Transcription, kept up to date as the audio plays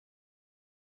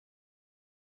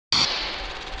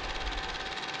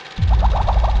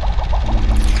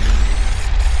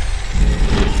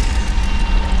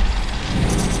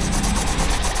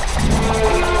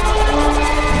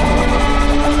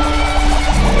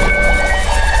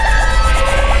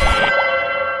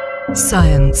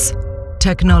Science,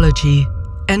 technology,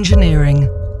 engineering,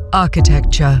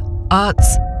 architecture,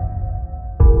 arts,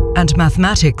 and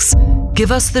mathematics give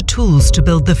us the tools to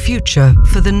build the future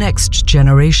for the next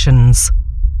generations.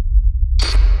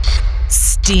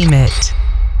 STEAM it.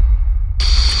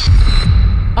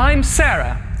 I'm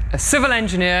Sarah, a civil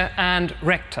engineer and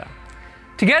rector.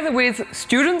 Together with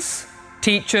students,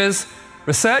 teachers,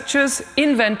 researchers,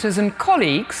 inventors and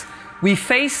colleagues, we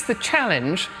face the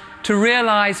challenge to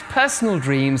realize personal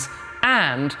dreams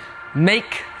and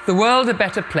make the world a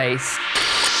better place.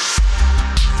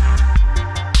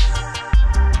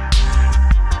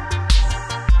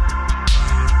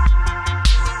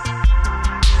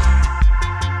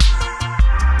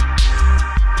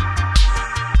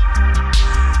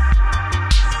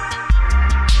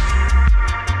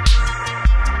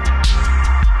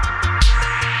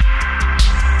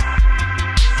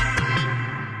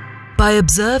 By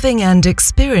observing and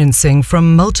experiencing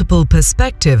from multiple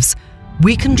perspectives,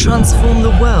 we can transform the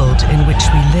world in which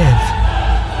we live.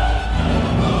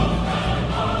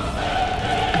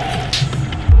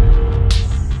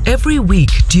 Every week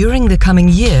during the coming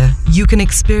year, you can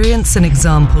experience an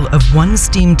example of one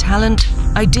STEAM talent,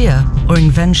 idea, or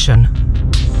invention.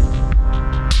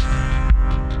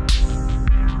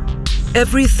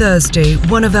 Every Thursday,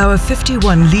 one of our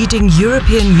 51 leading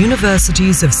European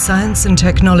universities of science and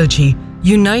technology,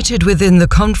 united within the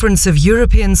Conference of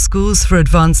European Schools for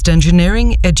Advanced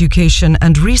Engineering, Education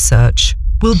and Research,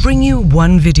 will bring you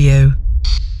one video.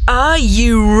 Are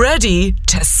you ready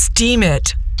to STEAM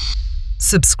it?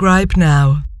 Subscribe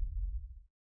now.